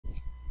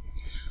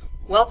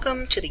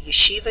Welcome to the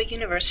Yeshiva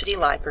University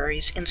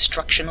Library's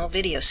instructional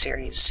video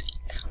series.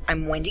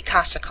 I'm Wendy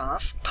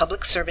Kosakoff,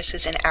 Public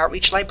Services and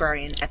Outreach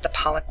Librarian at the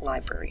Pollock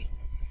Library.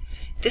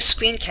 This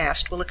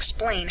screencast will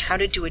explain how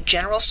to do a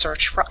general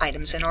search for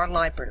items in our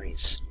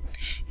libraries.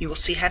 You will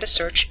see how to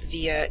search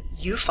via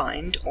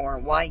YUFind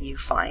or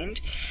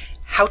YUFind,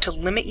 how to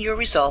limit your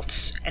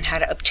results, and how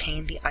to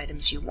obtain the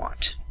items you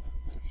want.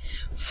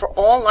 For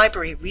all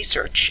library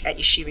research at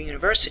Yeshiva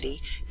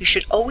University, you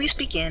should always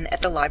begin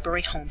at the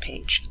library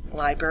homepage,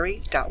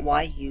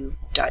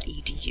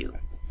 library.yu.edu.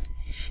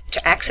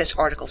 To access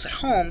articles at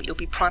home, you'll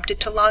be prompted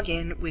to log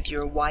in with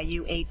your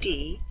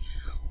YUAD,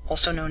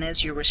 also known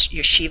as your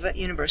Yeshiva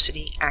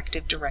University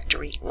Active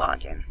Directory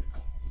login.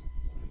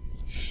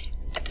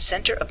 At the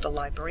center of the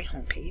library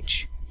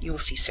homepage, you will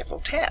see several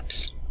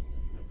tabs.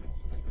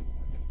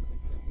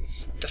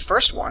 The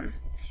first one,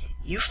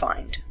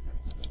 YUFind,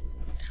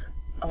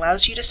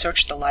 allows you to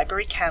search the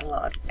library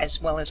catalog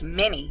as well as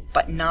many,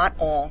 but not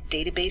all,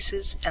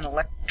 databases and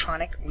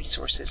electronic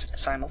resources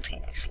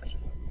simultaneously.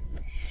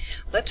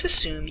 Let's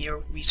assume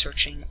you're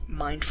researching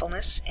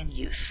mindfulness and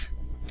youth.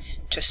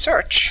 To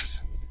search,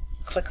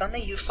 click on the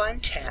YUFind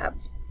tab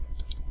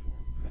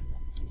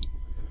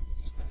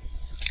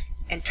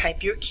and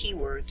type your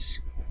keywords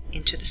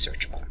into the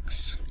search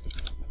box.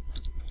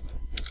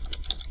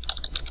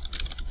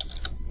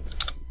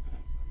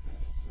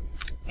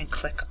 And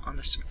click on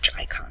the search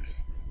icon.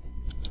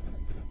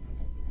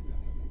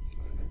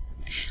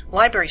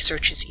 Library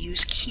searches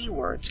use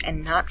keywords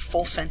and not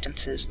full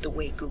sentences the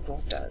way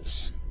Google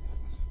does.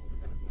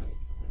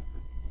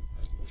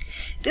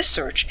 This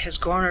search has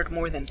garnered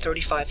more than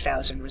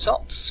 35,000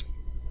 results.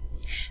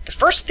 The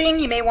first thing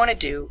you may want to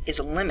do is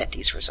limit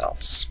these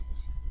results.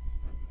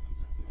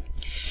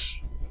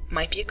 It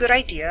might be a good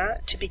idea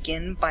to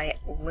begin by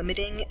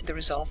limiting the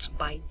results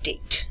by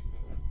date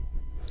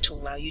to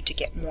allow you to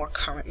get more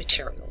current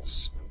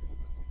materials.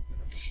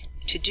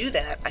 To do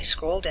that, I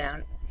scroll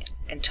down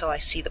until I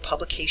see the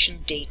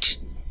publication date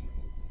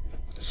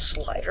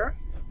slider,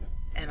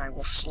 and I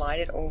will slide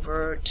it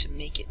over to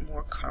make it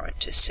more current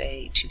to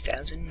say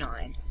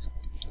 2009.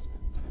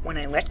 When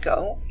I let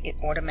go, it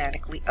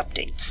automatically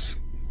updates.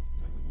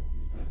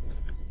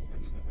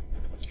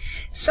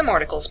 Some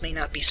articles may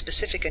not be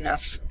specific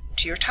enough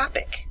to your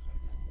topic.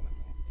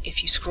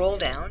 If you scroll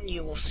down,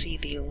 you will see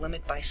the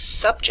Limit by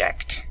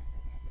Subject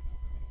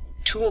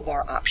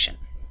toolbar option,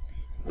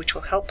 which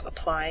will help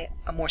apply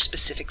a more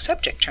specific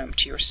subject term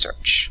to your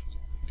search.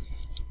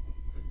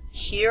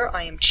 Here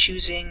I am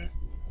choosing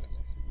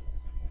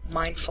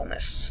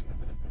mindfulness.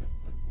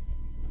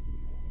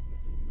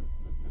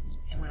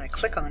 And when I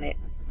click on it,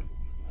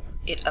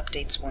 it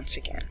updates once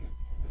again.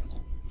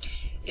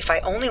 If I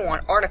only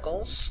want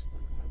articles,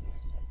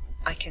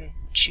 I can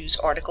choose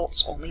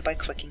articles only by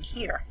clicking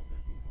here.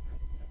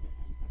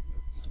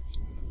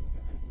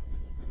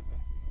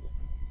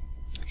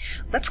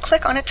 Let's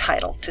click on a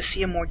title to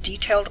see a more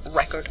detailed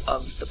record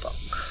of the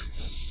book,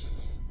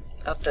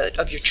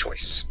 of your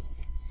choice.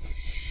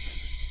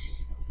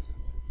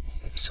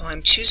 So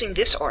I'm choosing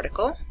this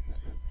article,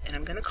 and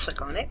I'm going to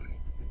click on it.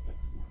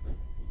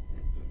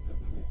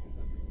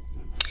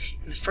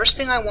 And the first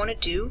thing I want to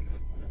do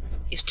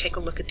is take a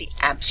look at the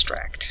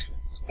abstract,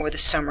 or the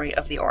summary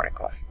of the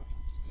article.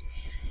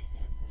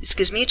 This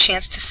gives me a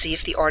chance to see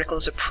if the article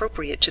is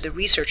appropriate to the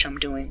research I'm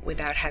doing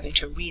without having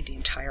to read the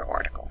entire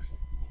article.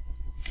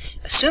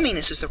 Assuming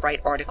this is the right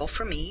article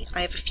for me,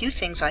 I have a few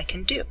things I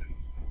can do.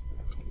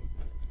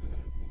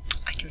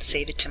 I can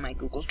save it to my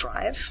Google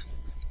Drive.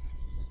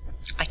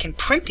 I can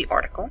print the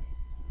article.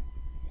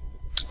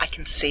 I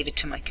can save it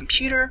to my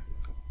computer.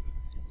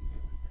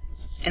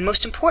 And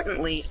most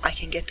importantly, I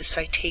can get the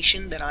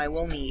citation that I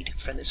will need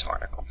for this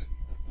article.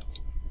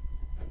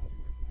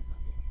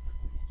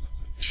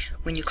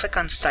 When you click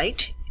on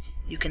Cite,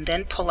 you can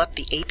then pull up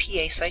the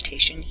APA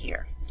citation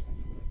here.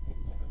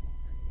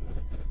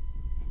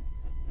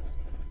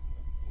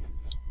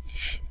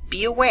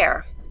 Be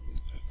aware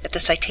that the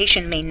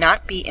citation may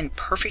not be in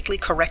perfectly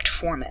correct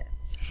format.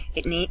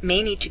 It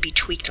may need to be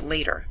tweaked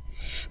later,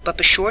 but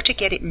be sure to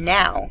get it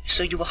now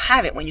so you will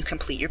have it when you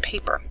complete your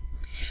paper.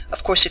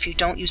 Of course, if you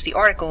don't use the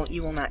article,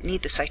 you will not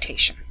need the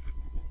citation.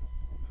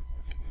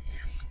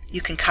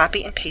 You can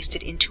copy and paste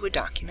it into a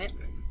document,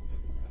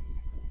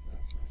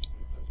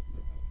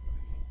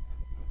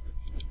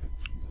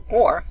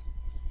 or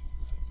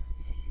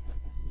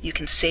you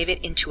can save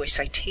it into a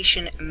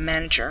citation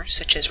manager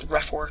such as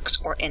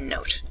RefWorks or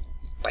EndNote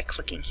by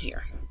clicking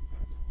here.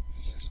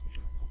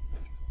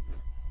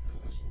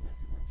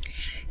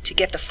 To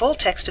get the full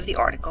text of the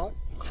article,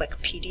 click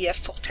PDF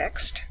Full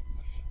Text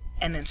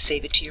and then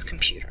save it to your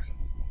computer.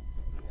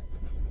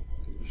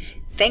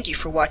 Thank you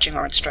for watching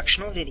our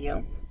instructional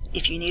video.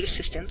 If you need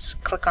assistance,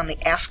 click on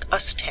the Ask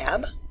Us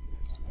tab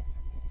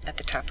at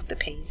the top of the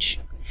page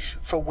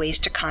for ways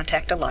to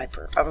contact a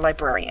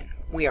librarian.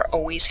 We are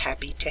always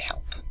happy to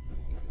help.